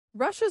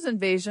Russia's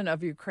invasion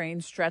of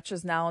Ukraine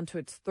stretches now into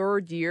its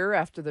third year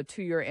after the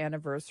 2-year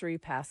anniversary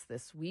passed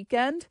this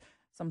weekend.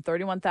 Some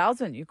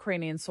 31,000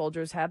 Ukrainian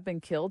soldiers have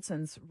been killed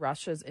since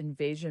Russia's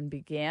invasion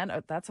began.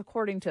 That's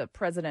according to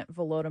President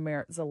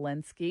Volodymyr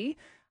Zelensky.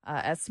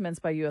 Estimates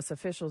by U.S.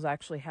 officials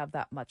actually have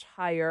that much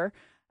higher.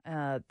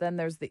 Then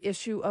there's the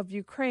issue of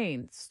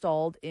Ukraine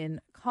stalled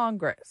in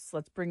Congress.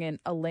 Let's bring in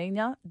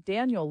Olena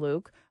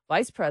Danylyuk,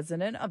 Vice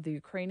President of the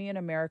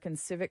Ukrainian-American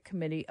Civic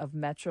Committee of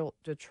Metro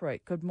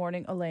Detroit. Good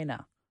morning,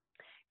 Olena.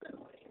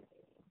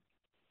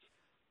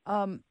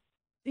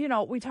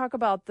 We talk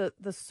about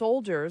the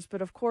soldiers,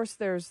 but of course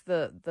there's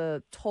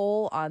the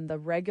toll on the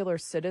regular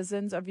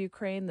citizens of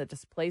Ukraine, the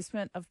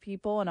displacement of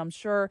people, and I'm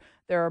sure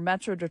there are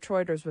Metro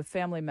Detroiters with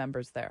family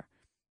members there.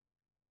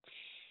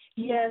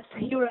 Yes,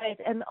 you're right.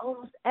 And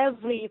almost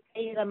every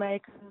Ukrainian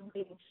American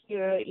living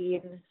here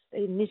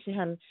in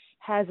Michigan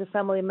has a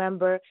family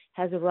member,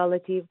 has a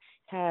relative,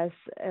 has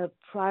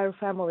prior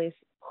families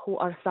who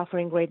are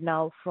suffering right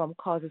now from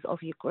causes of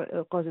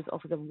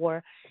the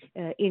war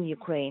in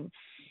Ukraine.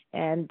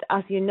 And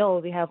as you know,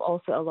 we have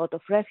also a lot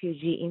of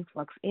refugee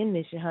influx in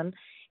Michigan,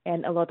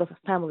 and a lot of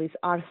families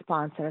are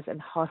sponsors and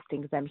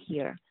hosting them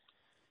here.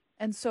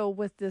 And so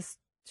with this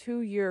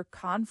 2-year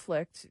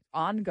conflict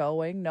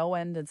ongoing, no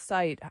end in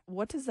sight,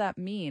 what does that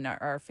mean?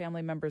 Are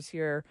family members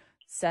here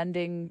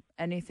sending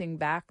anything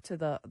back to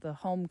the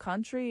home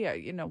country?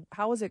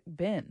 How has it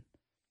been?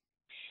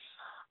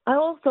 I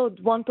also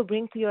want to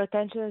bring to your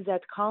attention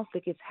that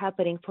conflict is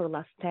happening for the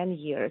last 10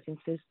 years.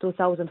 Since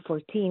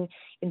 2014,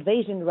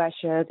 invasion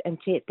Russia and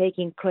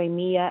taking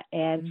Crimea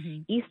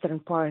and eastern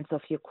parts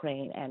of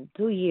Ukraine. And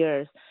 2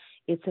 years,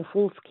 it's a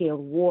full-scale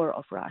war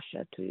of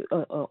Russia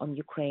on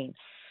Ukraine.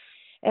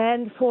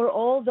 And for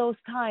all those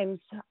times,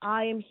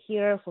 I am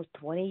here for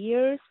 20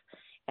 years.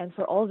 And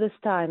for all these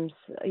times,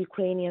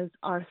 Ukrainians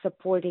are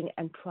supporting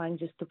and trying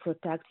just to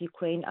protect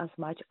Ukraine as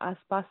much as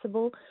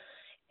possible.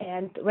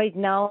 And right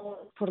now,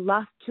 for the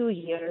last 2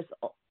 years,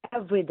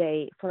 every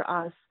day for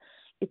us,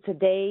 it's a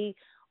day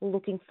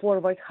looking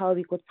forward how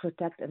we could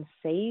protect and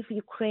save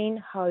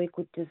Ukraine, how we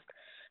could just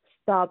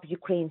stop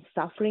Ukraine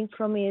suffering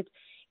from it.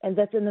 And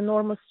that's an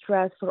enormous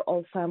stress for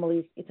all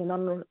families. It's an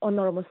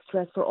enormous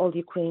stress for all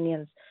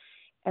Ukrainians.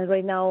 And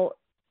right now,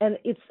 and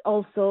it's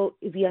also,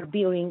 we are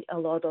bearing a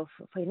lot of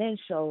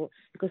financial,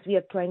 because we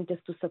are trying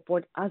just to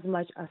support as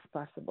much as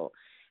possible,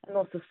 and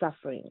also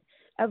suffering.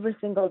 Every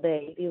single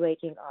day we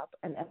waking up,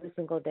 and every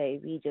single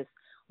day we just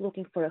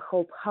looking for a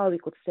hope how we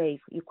could save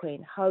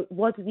Ukraine,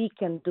 what we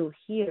can do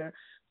here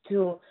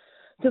to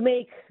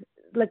make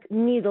like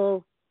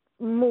needle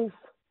move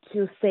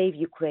to save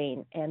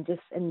Ukraine and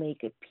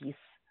make a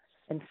peace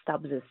and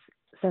stop this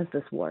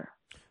senseless war.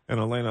 And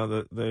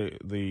Olena,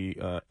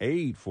 the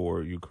aid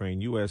for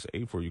Ukraine, U.S.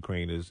 aid for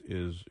Ukraine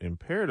is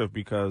imperative,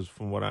 because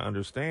from what I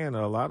understand,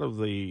 a lot of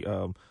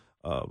the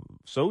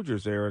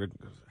soldiers there are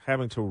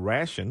having to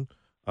ration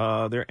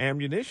their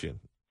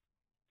ammunition.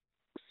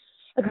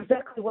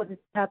 Exactly what has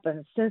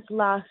happened since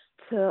last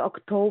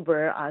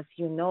October, as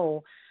you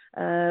know,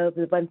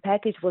 when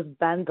package was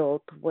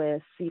bundled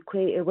with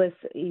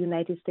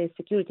United States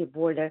security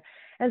border,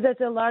 and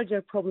that's a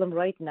larger problem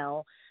right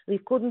now. We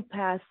couldn't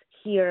pass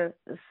here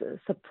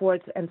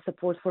support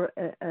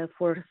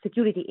for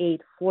security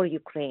aid for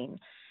Ukraine,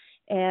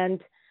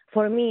 and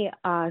for me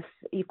as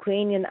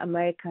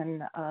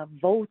Ukrainian-American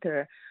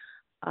voter,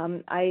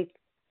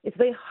 it's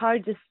very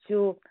hard just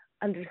to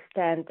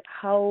understand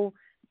how,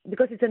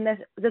 because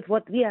that's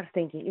what we are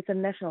thinking. It's a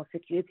national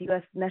security,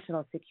 U.S.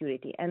 national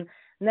security, and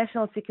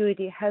national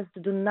security has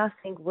to do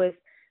nothing with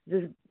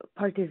this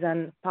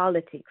partisan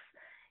politics.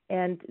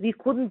 And we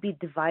couldn't be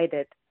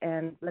divided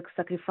and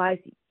sacrifice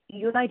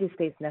United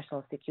States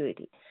national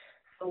security.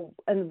 So,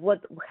 and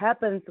what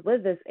happens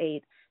with this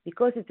aid,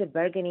 because it's a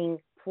bargaining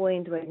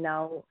point right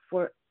now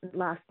for the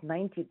last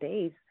 90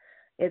 days,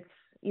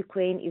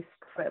 Ukraine is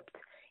stripped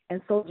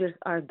and soldiers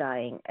are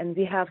dying, and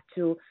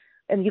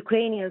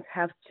Ukrainians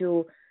have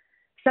to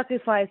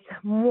sacrifice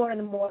more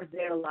and more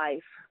their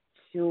life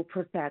to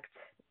protect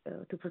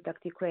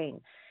Ukraine.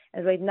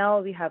 And right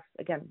now we have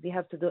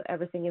to do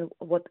everything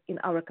in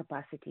our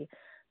capacity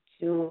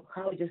to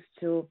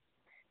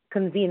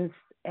convince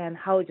and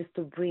how just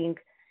to bring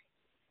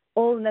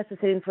all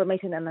necessary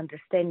information and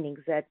understanding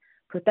that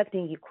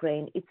protecting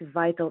Ukraine, it's a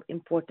vital,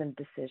 important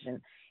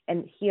decision.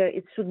 And here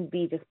it shouldn't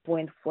be just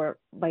point for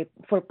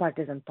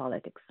partisan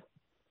politics.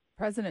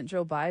 President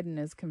Joe Biden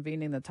is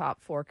convening the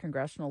top 4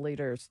 congressional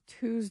leaders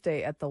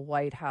Tuesday at the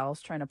White House,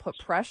 trying to put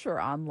pressure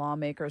on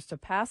lawmakers to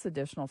pass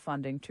additional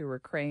funding to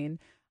Ukraine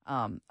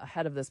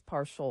ahead of this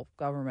partial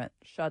government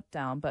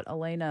shutdown. But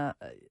Olena,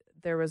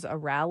 there was a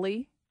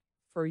rally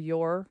for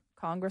your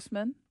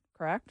congressman,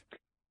 correct?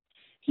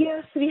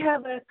 Yes, we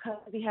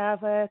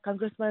have a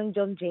Congressman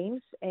John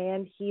James,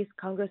 and he's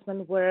congressman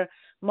where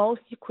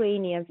most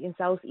Ukrainians in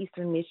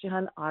southeastern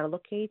Michigan are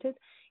located.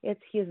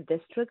 It's his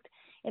district,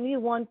 and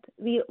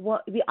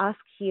we ask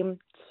him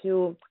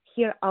to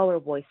hear our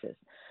voices.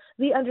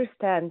 We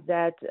understand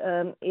that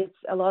it's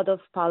a lot of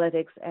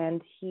politics,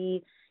 and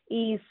he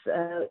is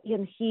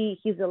in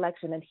his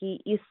election, and he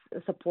is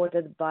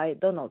supported by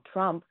Donald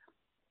Trump.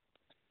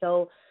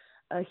 So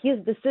his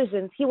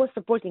decisions, he was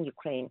supporting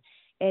Ukraine,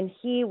 and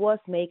he was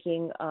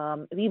making.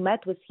 We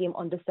met with him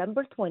on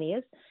December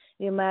 20th.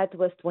 We met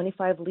with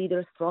 25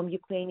 leaders from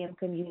Ukrainian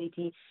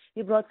community.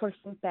 We brought for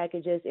him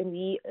packages, and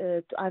we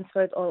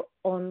answered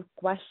on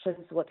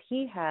questions what he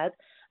had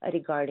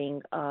regarding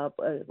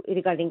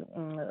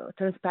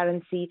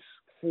transparency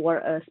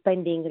for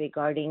spending,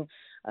 regarding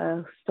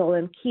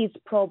stolen kids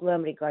problem,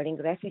 regarding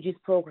refugees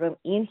program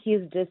in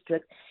his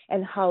district,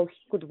 and how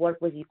he could work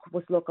with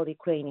local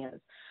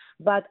Ukrainians.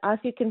 But as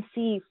you can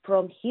see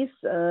from his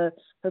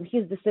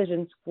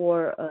decisions for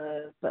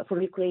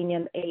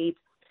Ukrainian aid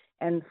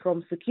and from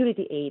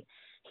security aid,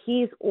 he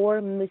is or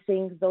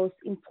missing those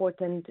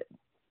important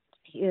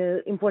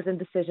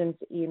decisions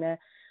in a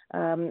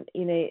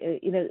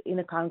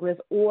Congress,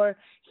 or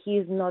he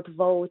is not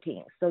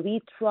voting. So we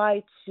try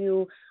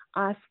to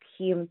ask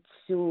him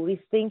to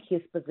rethink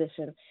his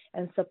position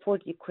and support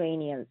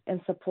Ukrainians and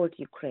support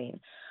Ukraine.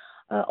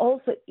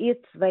 Also,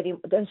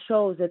 that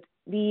shows that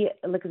we,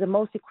 like the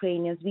most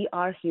Ukrainians, we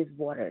are his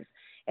voters,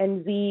 and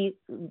we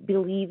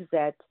believe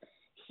that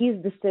his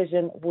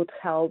decision would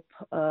help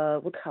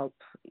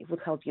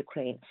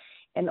Ukraine,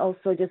 and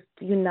also just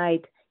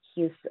unite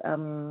his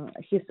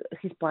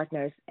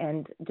partners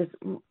and just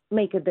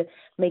make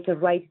a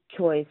right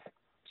choice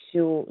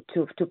to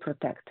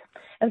protect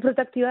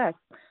U.S.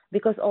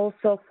 Because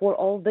also for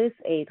all this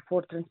aid, for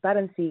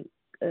transparency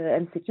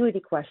and security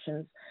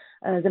questions,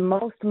 the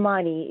most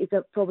money is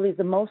probably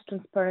the most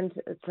transparent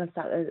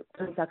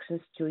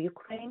transactions to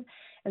Ukraine,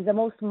 and the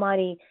most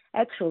money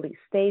actually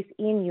stays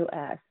in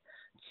U.S.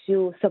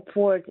 to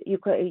support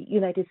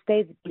United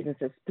States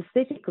businesses,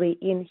 specifically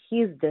in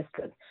his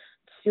district,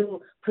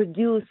 to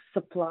produce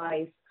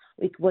supplies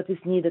with what is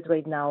needed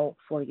right now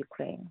for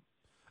Ukraine.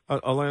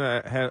 Olena,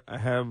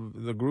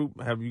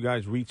 have you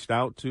guys reached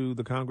out to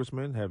the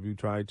congressman? Have you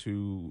tried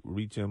to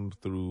reach him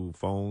through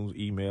phones,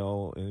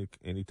 email,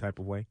 any type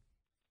of way?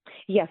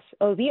 Yes,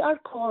 we are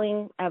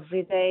calling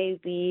every day.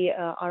 We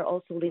are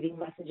also leaving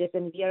messages,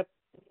 and we are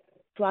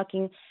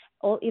tracking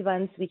all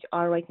events which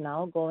are right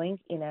now going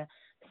in a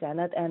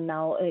Senate and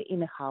now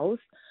in a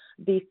House,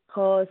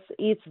 because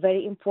it's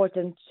very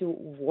important to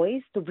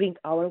bring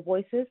our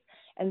voices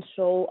and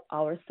show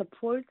our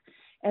support,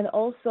 and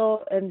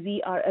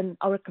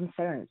our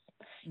concerns.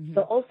 Mm-hmm.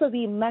 So also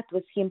we met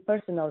with him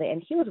personally,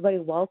 and he was very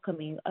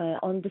welcoming.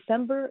 On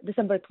December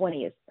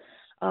 20th,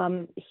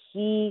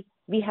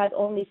 we had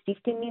only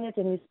 15 minutes,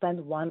 and we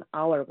spent 1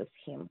 hour with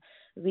him.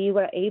 We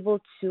were able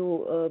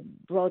to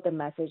brought a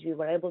message. We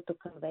were able to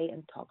convey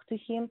and talk to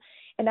him,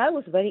 and I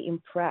was very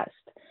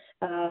impressed.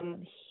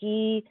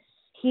 He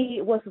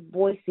was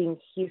voicing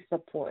his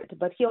support,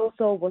 but he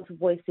also was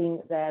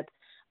voicing that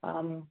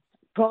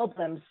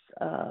problems,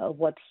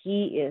 what he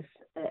is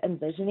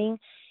envisioning,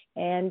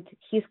 and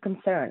his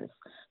concerns.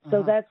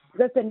 So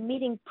that's a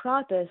meeting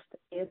protest.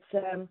 It's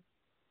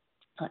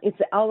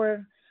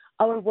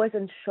our voice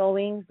and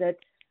showing that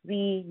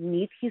we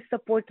need his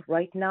support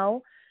right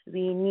now.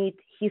 We need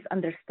his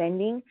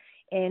understanding,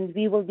 and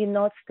we will be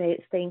not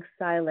staying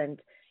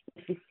silent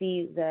if we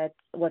see that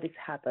what has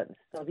happened.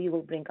 So we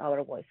will bring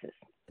our voices.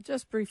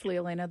 Just briefly,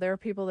 Olena, there are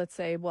people that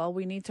say, well,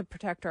 we need to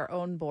protect our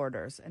own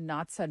borders and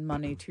not send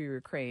money to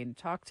Ukraine.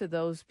 Talk to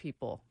those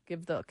people.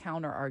 Give the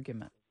counter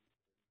argument.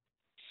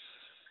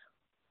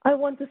 I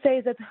want to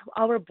say that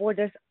our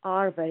borders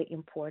are very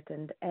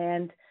important,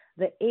 and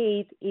the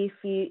aid,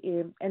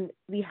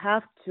 we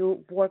have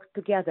to work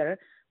together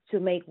to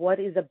make what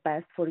is the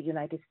best for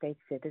United States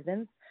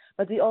citizens.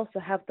 But we also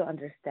have to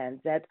understand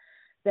that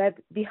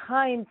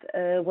behind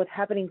what's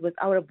happening with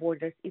our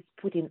borders is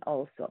Putin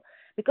also.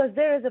 Because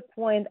there is a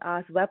point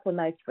as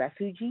weaponized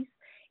refugees,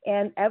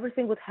 and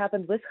everything what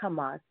happened with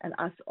Hamas, and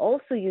as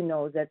also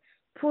that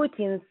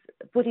Putin's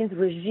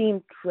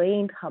regime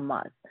trained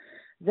Hamas,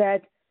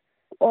 that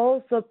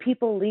also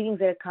people leaving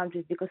their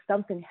countries because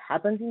something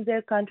happens in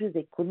their countries,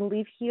 they couldn't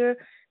live here.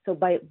 So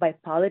by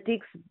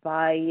politics,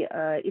 by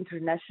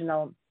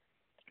international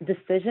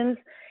decisions,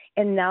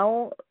 and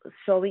now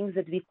showing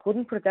that we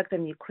couldn't protect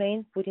in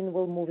Ukraine, Putin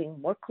will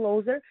moving more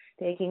closer,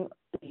 taking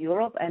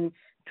Europe and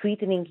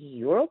threatening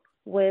Europe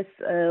with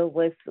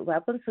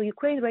weapons. So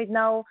Ukraine right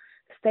now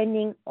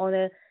standing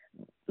on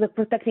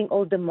protecting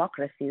all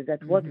democracies.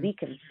 That's what we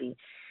can see.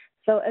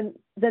 So, and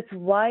that's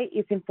why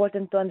it's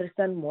important to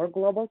understand more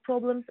global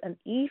problems. And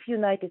if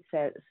United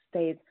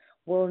States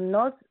will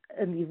not,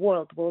 and the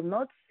world will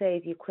not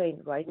save Ukraine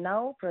right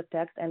now,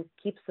 protect and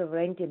keep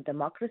sovereignty and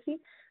democracy,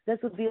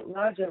 that would be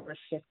larger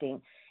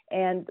shifting.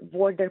 And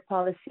border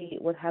policy,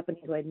 what's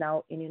happening right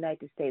now in the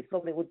United States,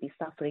 probably would be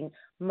suffering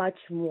much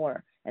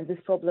more. And this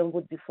problem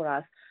would be for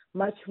us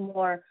much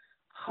more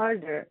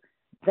harder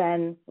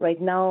than right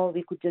now.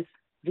 We could just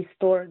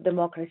restore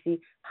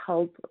democracy,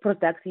 help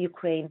protect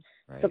Ukraine,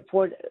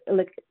 support,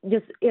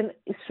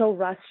 show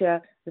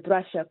Russia that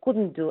Russia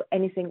couldn't do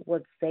anything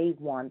what they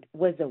want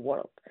with the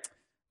world.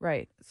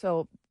 Right.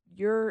 So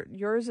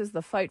yours is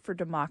the fight for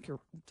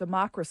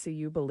democracy,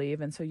 you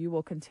believe, and so you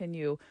will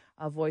continue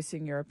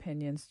voicing your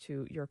opinions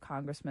to your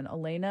congressman.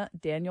 Olena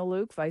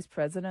Danylyuk, Vice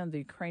President of the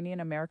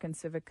Ukrainian-American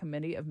Civic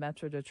Committee of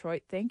Metro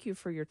Detroit, thank you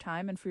for your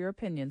time and for your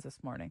opinions this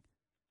morning.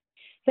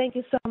 Thank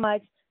you so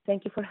much.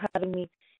 Thank you for having me.